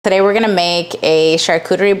Today we're gonna make a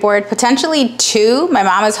charcuterie board, potentially two. My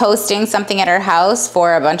mom is hosting something at her house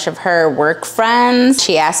for a bunch of her work friends.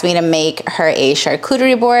 She asked me to make her a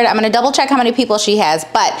charcuterie board. I'm gonna double check how many people she has,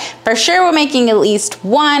 but for sure we're making at least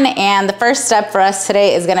one, and the first step for us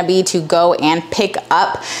today is gonna be to go and pick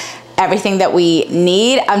up everything that we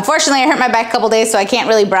need. Unfortunately, I hurt my back a couple days, so I can't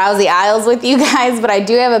really browse the aisles with you guys, but I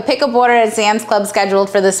do have a pickup order at Sam's Club scheduled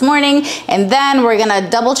for this morning, and then we're gonna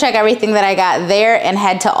double check everything that I got there and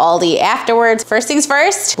head to Aldi afterwards. First things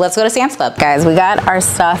first, let's go to Sam's Club. Guys, we got our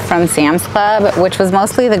stuff from Sam's Club, which was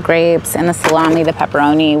mostly the grapes and the salami, the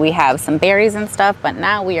pepperoni. We have some berries and stuff, but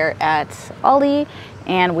now we are at Aldi,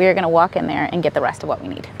 and we're gonna walk in there and get the rest of what we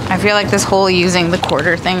need. I feel like this whole using the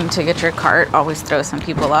quarter thing to get your cart always throws some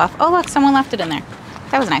people off. Oh look, someone left it in there.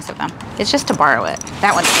 That was nice of them. It's just to borrow it.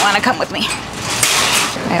 That one didn't wanna come with me.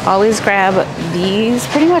 I always grab these.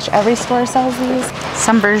 Pretty much every store sells these,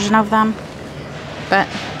 some version of them, but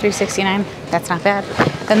 $3.69, that's not bad.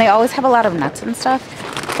 Then they always have a lot of nuts and stuff.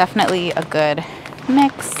 Definitely a good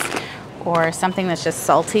mix. Or something that's just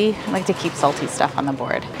salty. I like to keep salty stuff on the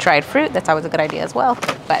board. Dried fruit, that's always a good idea as well,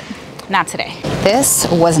 but not today. This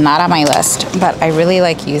was not on my list, but I really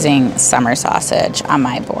like using summer sausage on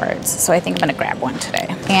my boards, so I think I'm gonna grab one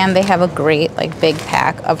today. And they have a great big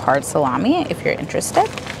pack of hard salami if you're interested,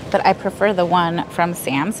 but I prefer the one from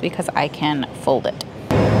Sam's because I can fold it.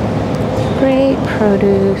 Great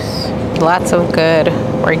produce, lots of good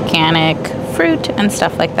organic fruit and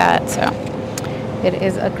stuff like that, so it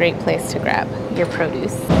is a great place to grab your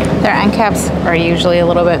produce. Their end caps are usually a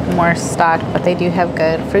little bit more stocked, but they do have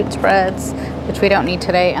good fruit spreads, which we don't need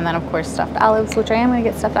today. And then of course stuffed olives, which I am gonna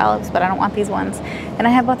get stuffed olives, but I don't want these ones. And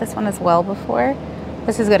I have bought this one as well before.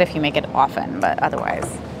 This is good if you make it often, but otherwise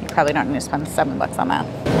you probably don't need to spend $7 on that.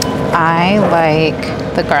 I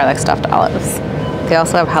like the garlic stuffed olives. They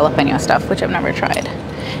also have jalapeno stuff, which I've never tried.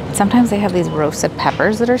 Sometimes they have these roasted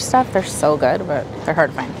peppers that are stuffed. They're so good, but they're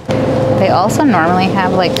hard to find. They also normally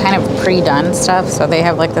have kind of pre-done stuff. So they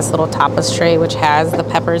have this little tapas tray, which has the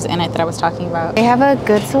peppers in it that I was talking about. They have a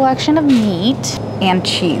good selection of meat and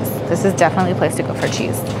cheese. This is definitely a place to go for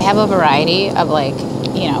cheese. They have a variety of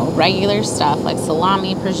regular stuff like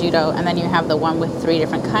salami, prosciutto, and then you have the one with 3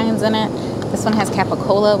 different kinds in it. This one has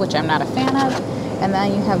capicola, which I'm not a fan of. And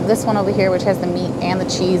then you have this one over here, which has the meat and the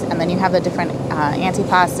cheese. And then you have the different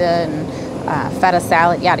antipasta and feta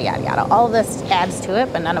salad, yada, yada, yada. All of this adds to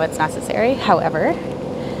it, but none of it's necessary. However,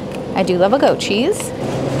 I do love a goat cheese.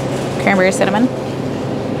 Cranberry cinnamon.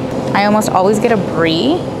 I almost always get a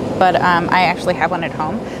brie, but I actually have one at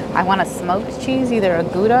home. I want a smoked cheese, either a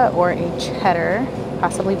Gouda or a cheddar,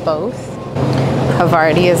 possibly both.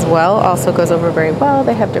 Havarti as well also goes over very well.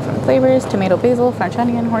 They have different flavors: tomato, basil, French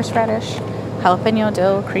onion, horseradish, jalapeno,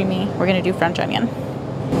 dill, creamy. We're gonna do French onion.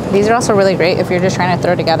 These are also really great if you're just trying to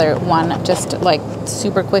throw together one just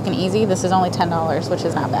super quick and easy. This is only $10, which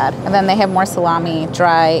is not bad. And then they have more salami,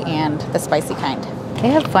 dry, and the spicy kind. They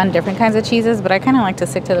have fun different kinds of cheeses, but I kind of like to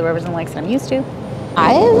stick to the rivers and lakes that I'm used to.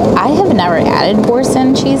 I have never added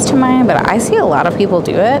Boursin cheese to mine, but I see a lot of people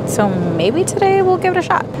do it, so maybe today we'll give it a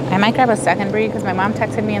shot. I might grab a second brie because my mom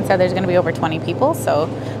texted me and said there's gonna be over 20 people, so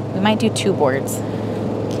we might do 2 boards.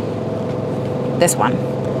 This one,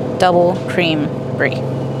 double cream brie.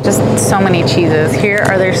 Just so many cheeses. Here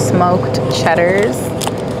are their smoked cheddars.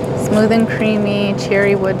 Smooth and creamy,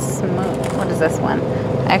 cherry wood smoked. What is this one?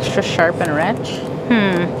 Extra sharp and rich.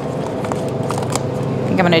 I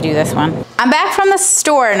think I'm gonna do this one. I'm back from the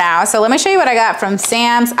store now, so let me show you what I got from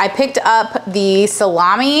Sam's. I picked up the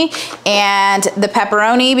salami and the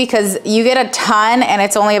pepperoni because you get a ton and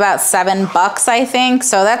it's only about $7, I think.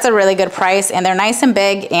 So that's a really good price, and they're nice and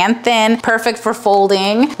big and thin, perfect for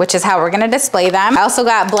folding, which is how we're gonna display them. I also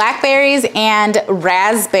got blackberries and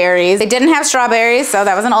raspberries. They didn't have strawberries, so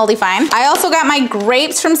that was an Aldi find. I also got my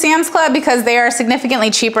grapes from Sam's Club because they are significantly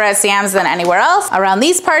cheaper at Sam's than anywhere else, around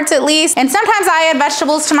these parts at least. And sometimes I add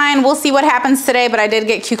vegetables to mine. We'll see what happens today, but I did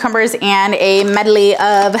get cucumbers and a medley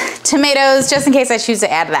of tomatoes just in case I choose to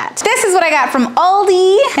add that. This is what I got from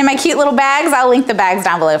Aldi in my cute little bags. I'll link the bags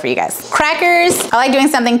down below for you guys. Crackers. I like doing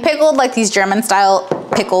something pickled, like these German style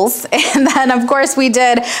pickles. And then of course we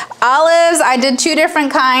did olives. I did 2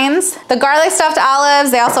 different kinds. The garlic stuffed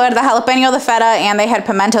olives, they also had the jalapeno, the feta, and they had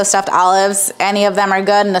pimento stuffed olives. Any of them are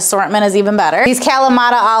good, and assortment is even better. These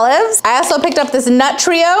Kalamata olives. I also picked up this nut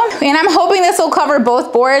trio, and I'm hoping this will cover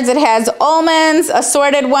both boards. It has almonds,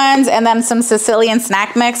 assorted ones, and then some Sicilian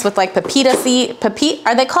snack mix with pepita seed,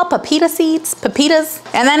 are they called pepita seeds? Pepitas?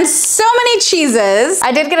 And then so many cheeses.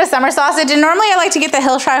 I did get a summer sausage, and normally I like to get the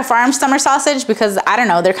Hillshire Farms summer sausage because I don't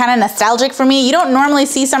know, they're kind of nostalgic for me. You don't normally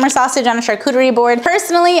see summer sausage on a charcuterie board.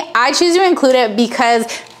 Personally, I choose to include it because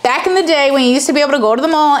Back in the day when you used to be able to go to the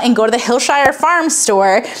mall and go to the Hillshire Farm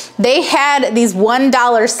store, they had these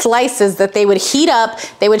 $1 slices that they would heat up,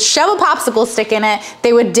 they would shove a popsicle stick in it,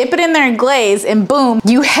 they would dip it in their glaze, and boom,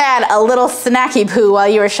 you had a little snacky poo while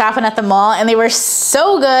you were shopping at the mall, and they were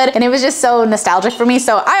so good, and it was just so nostalgic for me.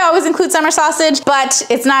 So I always include summer sausage, but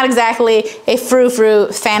it's not exactly a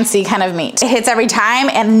frou-frou fancy kind of meat. It hits every time,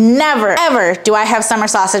 and never, ever do I have summer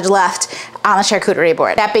sausage left on the charcuterie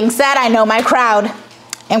board. That being said, I know my crowd,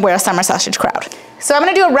 and we're a summer sausage crowd. So I'm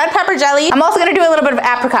gonna do a red pepper jelly. I'm also gonna do a little bit of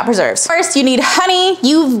apricot preserves. First, you need honey.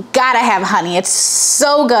 You've gotta have honey. It's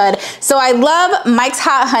so good. So I love Mike's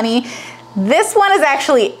Hot Honey. This one is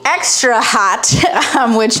actually extra hot,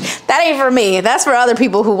 which that ain't for me. That's for other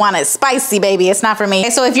people who want it spicy, baby. It's not for me.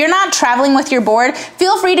 So if you're not traveling with your board,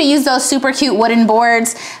 feel free to use those super cute wooden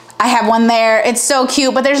boards. I have one there, it's so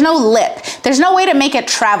cute, but there's no lip. There's no way to make it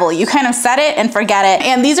travel. You kind of set it and forget it.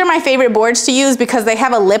 And these are my favorite boards to use because they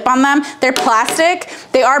have a lip on them. They're plastic.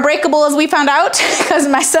 They are breakable, as we found out, because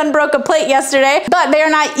my son broke a plate yesterday, but they are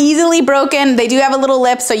not easily broken. They do have a little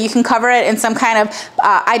lip, so you can cover it in some kind of,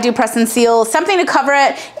 I do press and seal, something to cover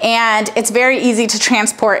it, and it's very easy to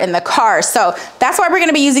transport in the car. So that's why we're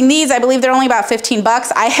gonna be using these. I believe they're only about 15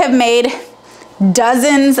 bucks. I have made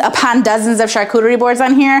dozens upon dozens of charcuterie boards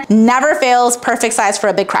on here. Never fails, perfect size for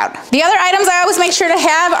a big crowd. The other items I always make sure to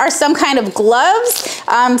have are some kind of gloves,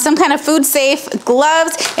 some kind of food safe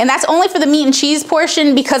gloves, and that's only for the meat and cheese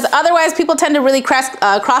portion because otherwise people tend to really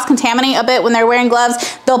cross-contaminate a bit when they're wearing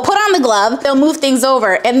gloves. They'll put on the glove, they'll move things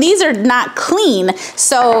over, and these are not clean,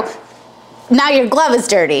 so now your glove is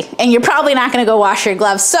dirty and you're probably not gonna go wash your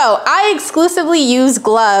gloves. So I exclusively use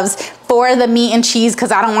gloves for the meat and cheese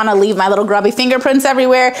because I don't want to leave my little grubby fingerprints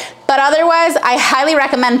everywhere. But otherwise, I highly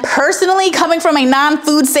recommend, personally, coming from a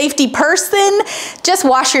non-food safety person, just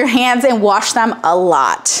wash your hands and wash them a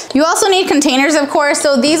lot. You also need containers, of course.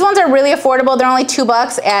 So these ones are really affordable. They're only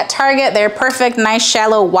 $2 at Target. They're perfect, nice,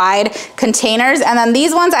 shallow, wide containers. And then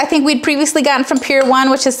these ones I think we'd previously gotten from Pier 1,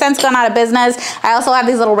 which has since gone out of business. I also have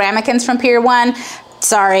these little ramekins from Pier 1.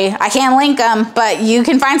 Sorry, I can't link them, but you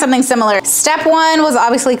can find something similar. Step one was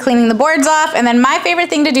obviously cleaning the boards off, and then my favorite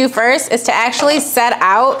thing to do first is to actually set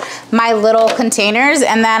out my little containers,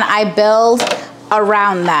 and then I build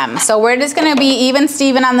around them. So we're just gonna be even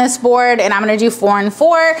Steven on this board, and I'm gonna do 4 and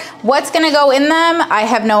 4. What's gonna go in them? I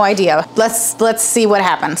have no idea. Let's see what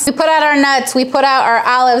happens. We put out our nuts, we put out our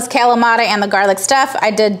olives, calamata, and the garlic stuff.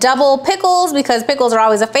 I did double pickles because pickles are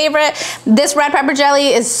always a favorite. This red pepper jelly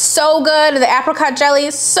is so good. The apricot jelly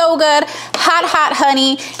is so good. Hot, hot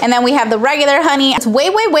honey, and then we have the regular honey. It's way,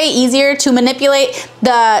 way, way easier to manipulate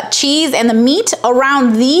the cheese and the meat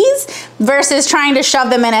around these versus trying to shove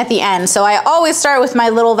them in at the end. So I always start with my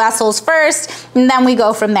little vessels first, and then we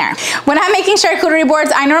go from there. When I'm making charcuterie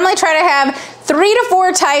boards, I normally try to have 3 to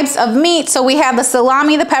 4 types of meat. So we have the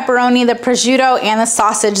salami, the pepperoni, the prosciutto, and the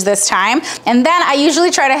sausage this time. And then I usually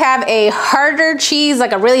try to have a harder cheese,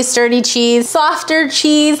 like a really sturdy cheese, softer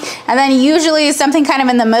cheese, and then usually something kind of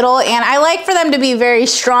in the middle. And I like for them to be very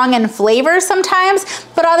strong in flavor sometimes,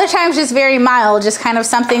 but other times just very mild, just kind of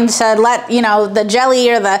something to let, you know, the jelly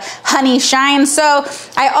or the honey shine. So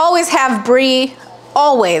I always have brie.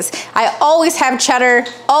 Always. I always have cheddar,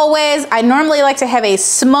 always. I normally like to have a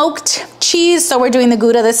smoked cheese, so we're doing the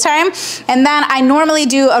Gouda this time. And then I normally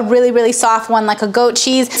do a really, really soft one like a goat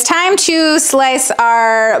cheese. It's time to slice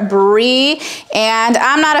our brie, and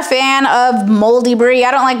I'm not a fan of moldy brie.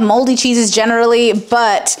 I don't like moldy cheeses generally,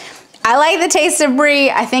 but I like the taste of brie.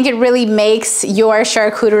 I think it really makes your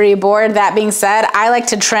charcuterie board. That being said, I like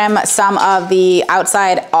to trim some of the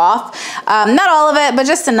outside off. Not all of it, but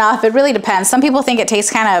just enough. It really depends. Some people think it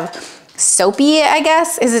tastes kind of soapy, I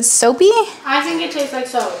guess. Is it soapy? I think it tastes like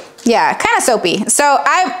soap. Yeah, kind of soapy. So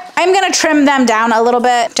I'm gonna trim them down a little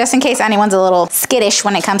bit just in case anyone's a little skittish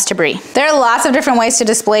when it comes to brie. There are lots of different ways to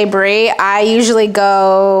display brie. I usually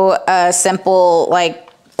go a simple, like,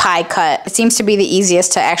 pie cut. It seems to be the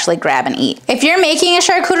easiest to actually grab and eat. If you're making a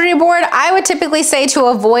charcuterie board, I would typically say to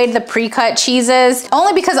avoid the pre-cut cheeses,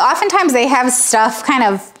 only because oftentimes they have stuff kind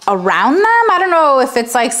of around them. I don't know if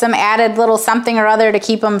it's like some added little something or other to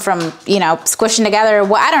keep them from, you know, squishing together.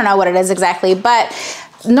 Well, I don't know what it is exactly, but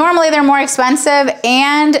normally they're more expensive,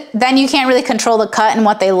 and then you can't really control the cut and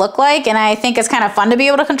what they look like, and I think it's kind of fun to be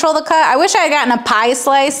able to control the cut. I wish I had gotten a pie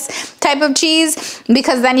slice type of cheese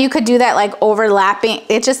because then you could do that like overlapping.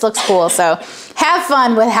 It just looks cool. So have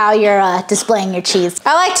fun with how you're displaying your cheese.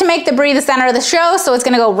 I like to make the brie the center of the show, so it's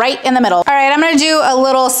gonna go right in the middle. All right, I'm gonna do a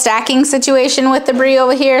little stacking situation with the brie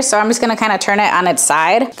over here, so I'm just gonna kind of turn it on its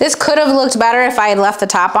side. This could have looked better if I had left the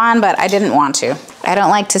top on, but I didn't want to. I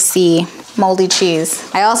don't like to see moldy cheese.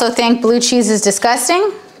 I also think blue cheese is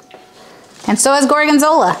disgusting, And so is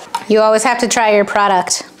gorgonzola. You always have to try your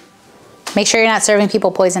product. Make sure you're not serving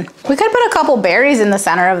people poison. We could put a couple berries in the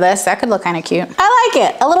center of this. That could look kind of cute. I like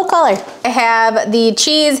it, a little color. I have the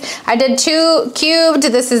cheese. I did 2 cubed.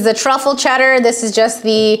 This is the truffle cheddar. This is just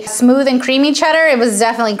the smooth and creamy cheddar. It was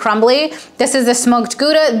definitely crumbly. This is the smoked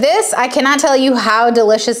Gouda. This, I cannot tell you how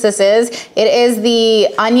delicious this is. It is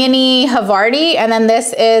the oniony Havarti, and then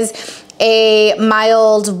this is a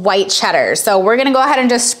mild white cheddar. So we're gonna go ahead and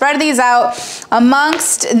just spread these out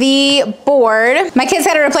amongst the board. My kids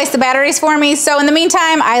had to replace the batteries for me, so in the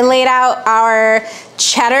meantime, I laid out our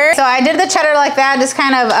cheddar. So I did the cheddar like that, just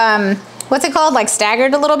kind of, what's it called? Like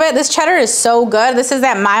staggered a little bit. This cheddar is so good. This is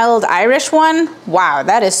that mild Irish one. Wow,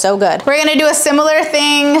 that is so good. We're gonna do a similar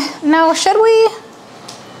thing. No, should we?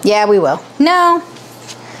 Yeah, we will. No.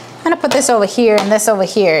 I'm gonna put this over here and this over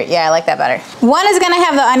here. Yeah, I like that better. One is gonna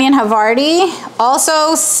have the onion Havarti,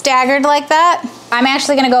 also staggered like that. I'm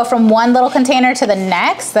actually gonna go from one little container to the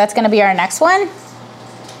next. That's gonna be our next one.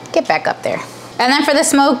 Get back up there. And then for the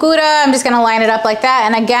smoked Gouda, I'm just gonna line it up like that,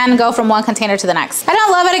 and again, go from one container to the next. I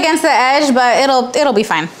don't love it against the edge, but it'll be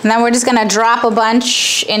fine. And then we're just gonna drop a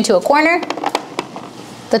bunch into a corner.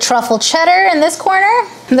 The truffle cheddar in this corner,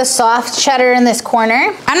 the soft cheddar in this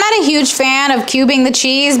corner. I'm not a huge fan of cubing the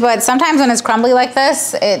cheese, but sometimes when it's crumbly like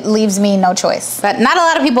this, it leaves me no choice. But not a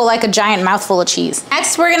lot of people like a giant mouthful of cheese.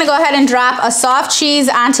 Next, we're gonna go ahead and drop a soft cheese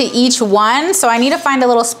onto each one. So I need to find a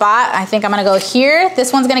little spot. I think I'm gonna go here.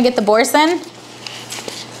 This one's gonna get the boursin.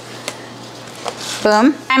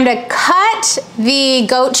 Boom. Time to cut the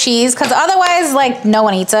goat cheese, because otherwise, like, no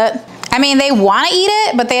one eats it. I mean, they wanna eat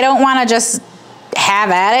it, but they don't wanna just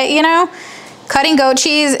have at it, you know? Cutting goat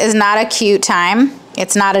cheese is not a cute time.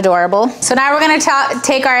 It's not adorable. So now we're gonna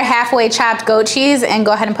take our halfway chopped goat cheese and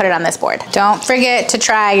go ahead and put it on this board. Don't forget to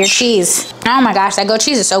try your cheese. Oh my gosh, that goat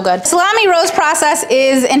cheese is so good. Salami rose process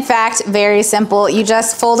is in fact very simple. You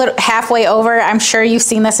just fold it halfway over. I'm sure you've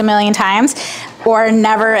seen this a million times, or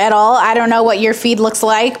never at all. I don't know what your feed looks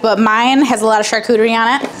like, but mine has a lot of charcuterie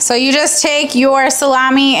on it. So you just take your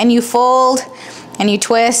salami and you fold, and you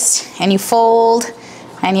twist, and you fold,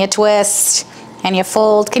 and you twist, and you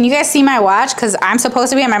fold. Can you guys see my watch? Because I'm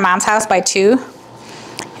supposed to be at my mom's house by 2,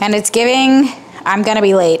 and it's giving, I'm gonna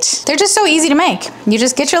be late. They're just so easy to make. You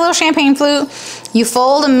just get your little champagne flute, you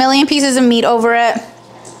fold a million pieces of meat over it,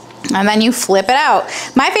 and then you flip it out.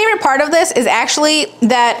 My favorite part of this is actually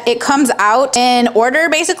that it comes out in order,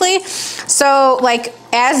 basically. So, like,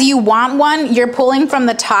 as you want one, you're pulling from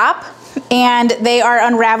the top, and they are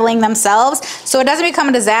unraveling themselves. So it doesn't become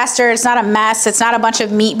a disaster. It's not a mess. It's not a bunch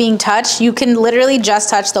of meat being touched. You can literally just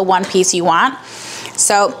touch the one piece you want.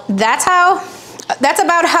 So that's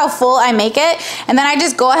about how full I make it. And then I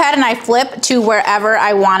just go ahead and I flip to wherever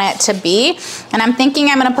I want it to be. And I'm thinking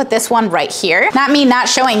I'm gonna put this one right here. Not me not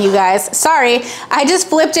showing you guys, sorry. I just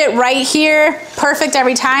flipped it right here, perfect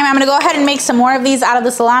every time. I'm gonna go ahead and make some more of these out of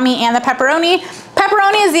the salami and the pepperoni.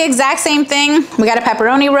 Pepperoni is the exact same thing. We got a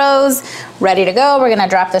pepperoni rose ready to go. We're gonna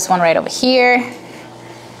drop this one right over here.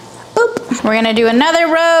 Boop. We're gonna do another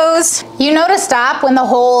rose. You know to stop when the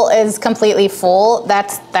hole is completely full.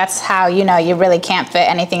 That's how you know you really can't fit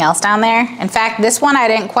anything else down there. In fact, this one I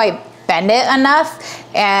didn't quite bend it enough,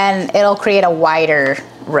 and it'll create a wider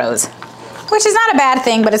rose, which is not a bad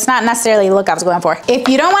thing, but it's not necessarily the look I was going for. If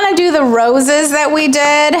you don't wanna do the roses that we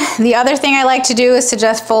did, the other thing I like to do is to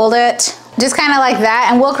just fold it just kind of like that,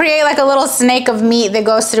 and we'll create like a little snake of meat that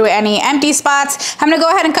goes through any empty spots. I'm gonna go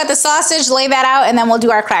ahead and cut the sausage, lay that out, and then we'll do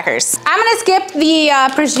our crackers. I'm gonna skip the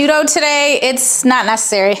prosciutto today. It's not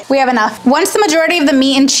necessary. We have enough. Once the majority of the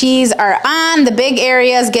meat and cheese are on, the big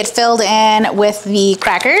areas get filled in with the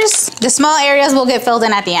crackers. The small areas will get filled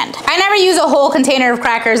in at the end. I never use a whole container of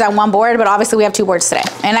crackers on one board, but obviously we have 2 boards today.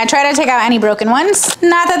 And I try to take out any broken ones.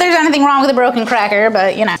 Not that there's anything wrong with a broken cracker,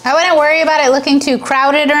 but you know. I wouldn't worry about it looking too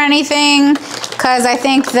crowded or anything, because I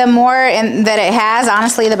think the more that it has,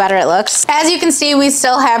 honestly, the better it looks. As you can see, we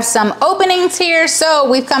still have some openings here, so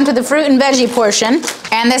we've come to the fruit and veggie portion.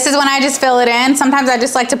 And this is when I just fill it in. Sometimes I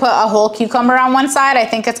just like to put a whole cucumber on one side. I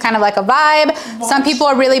think it's kind of like a vibe. Some people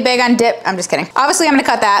are really big on dip. I'm just kidding. Obviously, I'm gonna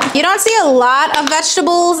cut that. You don't see a lot of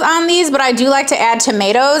vegetables on these, but I do like to add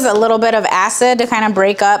tomatoes, a little bit of acid to kind of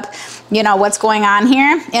break up, you know, what's going on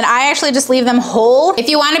here. And I actually just leave them whole. If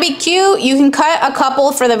you want to be cute, you can cut a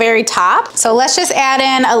couple for the very top. So let's just add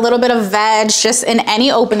in a little bit of veg just in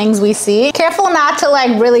any openings we see. Careful not to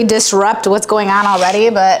like really disrupt what's going on already,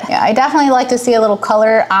 but yeah, I definitely like to see a little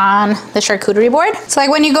color on the charcuterie board. So like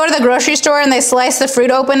when you go to the grocery store and they slice the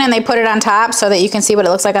fruit open and they put it on top so that you can see what it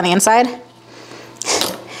looks like on the inside.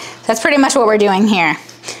 That's pretty much what we're doing here.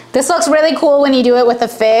 This looks really cool when you do it with a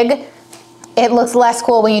fig. it looks less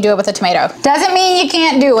cool when you do it with a tomato. Doesn't mean you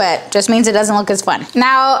can't do it, just means it doesn't look as fun.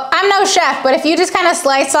 Now, I'm no chef, but if you just kind of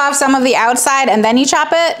slice off some of the outside and then you chop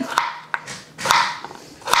it,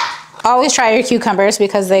 always try your cucumbers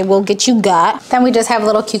because they will get you got. Then we just have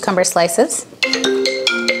little cucumber slices.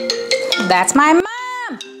 That's my mom.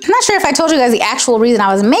 I'm not sure if I told you guys the actual reason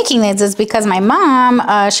I was making these is because my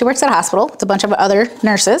mom, she works at a hospital with a bunch of other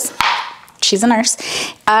nurses. She's a nurse.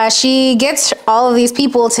 She gets all of these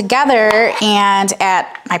people together, and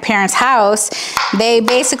at my parents' house, they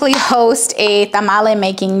basically host a tamale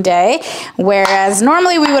making day, whereas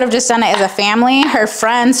normally we would have just done it as a family. Her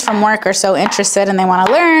friends from work are so interested and they want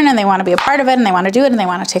to learn and they want to be a part of it and they want to do it and they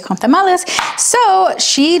want to take home tamales. So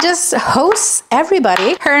she just hosts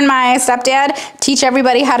everybody. Her and my stepdad teach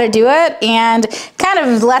everybody how to do it and kind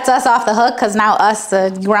of lets us off the hook because now us,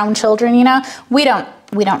 the grown children, you know, we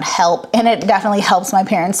don't help, and it definitely helps my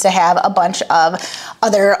parents to have a bunch of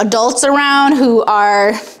other adults around who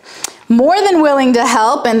are more than willing to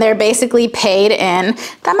help, and they're basically paid in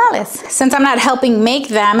tamales. Since I'm not helping make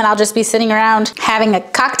them and I'll just be sitting around having a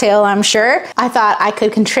cocktail, I'm sure, I thought I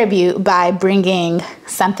could contribute by bringing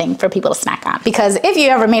something for people to snack on. Because if you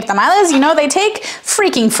ever made tamales, you know they take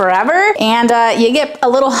freaking forever and you get a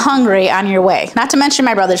little hungry on your way. Not to mention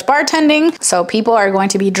my brother's bartending, so people are going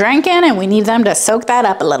to be drinking and we need them to soak that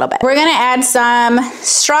up a little bit. We're gonna add some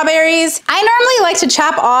strawberries. I normally like to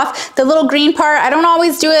chop off the little green part. I don't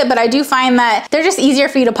always do it, but I do find that they're just easier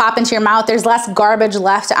for you to pop into your mouth. There's less garbage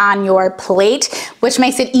left on your plate, which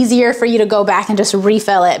makes it easier for you to go back and just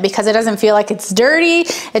refill it because it doesn't feel like it's dirty.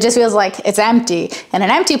 It just feels like it's empty. And an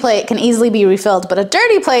empty plate can easily be refilled, but a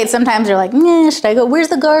dirty plate, sometimes you're like, should I go, where's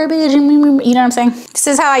the garbage? You know what I'm saying? This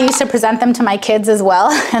is how I used to present them to my kids as well.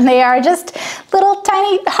 And they are just little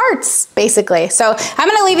tiny hearts, basically. So I'm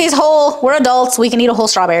gonna leave these whole. We're adults, we can eat a whole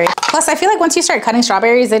strawberry. Plus, I feel like once you start cutting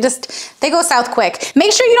strawberries, they go south quick.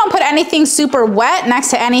 Make sure you don't put anything super wet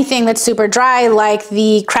next to anything that's super dry, like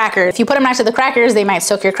the cracker. If you put them next to the crackers, they might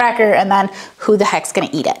soak your cracker, and then who the heck's gonna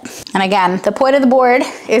eat it? And again, the point of the board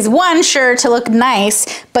is one, sure, to look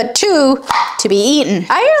nice, but two, to be eaten.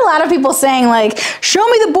 I hear a lot of people saying like, show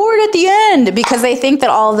me the board at the end, because they think that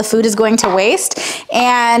all of the food is going to waste.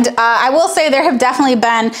 And I will say there have definitely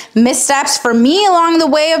been missteps for me along the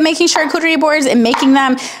way of making charcuterie boards and making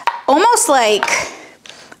them almost like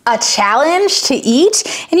a challenge to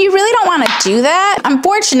eat, and you really don't want to do that.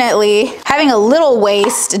 Unfortunately, having a little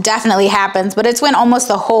waste definitely happens, but it's when almost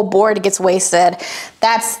the whole board gets wasted.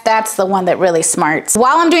 That's the one that really smarts.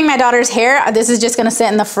 While I'm doing my daughter's hair, this is just gonna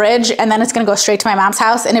sit in the fridge, and then it's gonna go straight to my mom's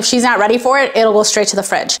house, and if she's not ready for it, it'll go straight to the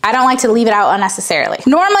fridge. I don't like to leave it out unnecessarily.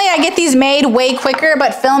 Normally, I get these made way quicker,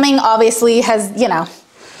 but filming obviously has, you know,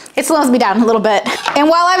 it slows me down a little bit. And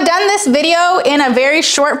while I've done this video in a very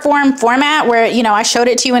short form format where, you know, I showed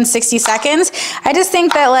it to you in 60 seconds, I just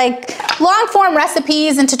think that like long form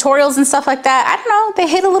recipes and tutorials and stuff like that, I don't know,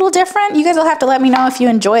 they hit a little different. You guys will have to let me know if you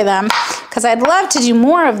enjoy them, because I'd love to do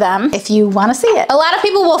more of them if you want to see it. A lot of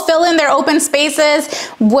people will fill in their open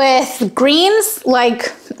spaces with greens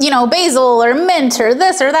like, you know, basil or mint or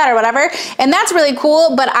this or that or whatever. And that's really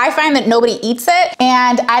cool, but I find that nobody eats it.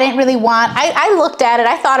 And I didn't really want, I looked at it,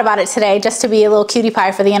 I thought about it today just to be a little cutie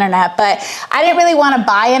pie for the internet, but I didn't really want to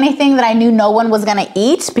buy anything that I knew no one was gonna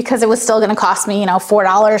eat, because it was still gonna cost me, you know,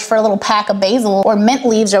 $4 for a little pack of basil or mint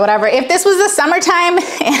leaves or whatever. If this was the summertime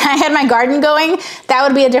and I had my garden going, that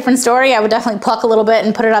would be a different story. I would definitely pluck a little bit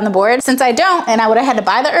and put it on the board. Since I don't, and I would have had to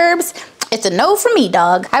buy the herbs, it's a no for me,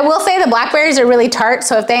 dog. I will say the blackberries are really tart,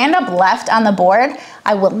 so if they end up left on the board,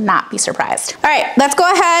 I will not be surprised. All right, let's go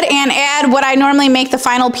ahead and add what I normally make the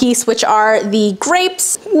final piece, which are the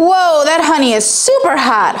grapes. Whoa, that honey is super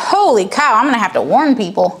hot. Holy cow, I'm gonna have to warn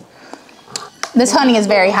people. This honey is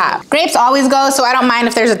very hot. Grapes always go, so I don't mind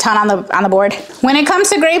if there's a ton on the board. When it comes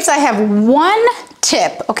to grapes, I have one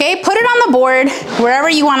tip, okay? Put it on the board, wherever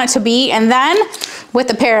you want it to be, and then with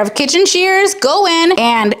a pair of kitchen shears, go in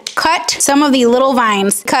and cut some of the little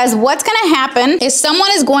vines, because what's gonna happen is someone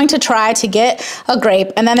is going to try to get a grape,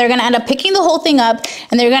 and then they're gonna end up picking the whole thing up,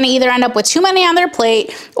 and they're gonna either end up with too many on their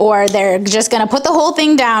plate, or they're just gonna put the whole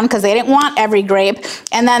thing down because they didn't want every grape,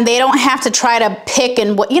 and then they don't have to try to pick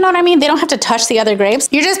and what, you know what I mean? They don't have to touch the other grapes.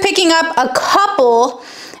 You're just picking up a couple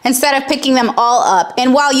instead of picking them all up.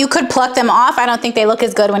 And while you could pluck them off, I don't think they look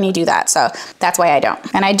as good when you do that. So that's why I don't.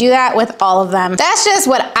 And I do that with all of them. That's just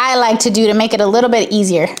what I like to do to make it a little bit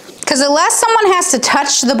easier. Because the less someone has to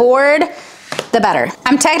touch the board, the better.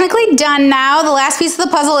 I'm technically done now. The last piece of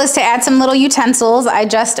the puzzle is to add some little utensils. I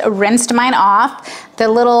just rinsed mine off. The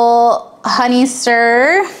little honey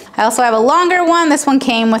stir. I also have a longer one. This one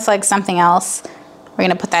came with like something else. We're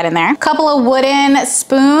gonna put that in there. A couple of wooden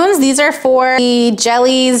spoons. These are for the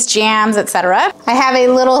jellies, jams, etc. I have a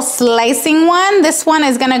little slicing one. This one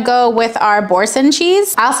is gonna go with our Boursin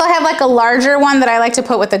cheese. I also have like a larger one that I like to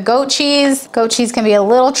put with the goat cheese. Goat cheese can be a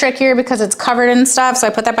little trickier because it's covered in stuff, so I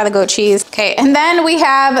put that by the goat cheese. Okay, and then we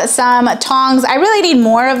have some tongs. I really need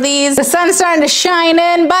more of these. The sun's starting to shine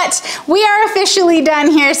in, but we are officially done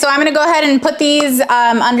here, so I'm gonna go ahead and put these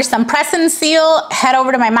under some press and seal, head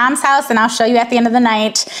over to my mom's house, and I'll show you at the end of the night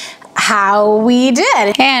how we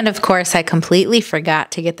did. And of course, I completely forgot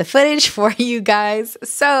to get the footage for you guys.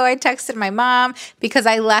 So I texted my mom because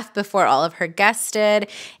I left before all of her guests did,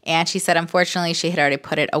 and she said unfortunately she had already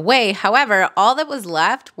put it away. However, all that was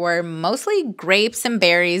left were mostly grapes and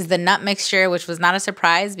berries, the nut mixture, which was not a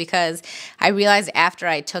surprise because I realized after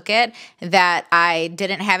I took it that I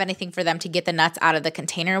didn't have anything for them to get the nuts out of the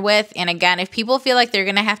container with. And again, if people feel like they're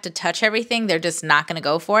gonna have to touch everything, they're just not gonna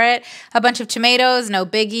go for it. A bunch of tomatoes, no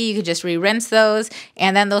biggie. You could just re-rinse those.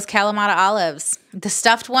 And then those Kalamata olives. The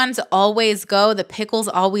stuffed ones always go. The pickles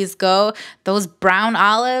always go. Those brown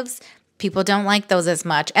olives, people don't like those as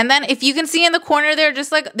much. And then if you can see in the corner there,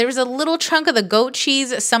 just like there's a little chunk of the goat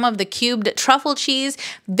cheese, some of the cubed truffle cheese,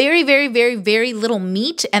 very, very, very, very little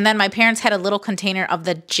meat. And then my parents had a little container of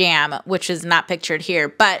the jam, which is not pictured here.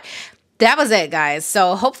 But that was it, guys.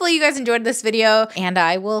 So hopefully you guys enjoyed this video, and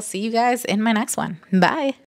I will see you guys in my next one. Bye.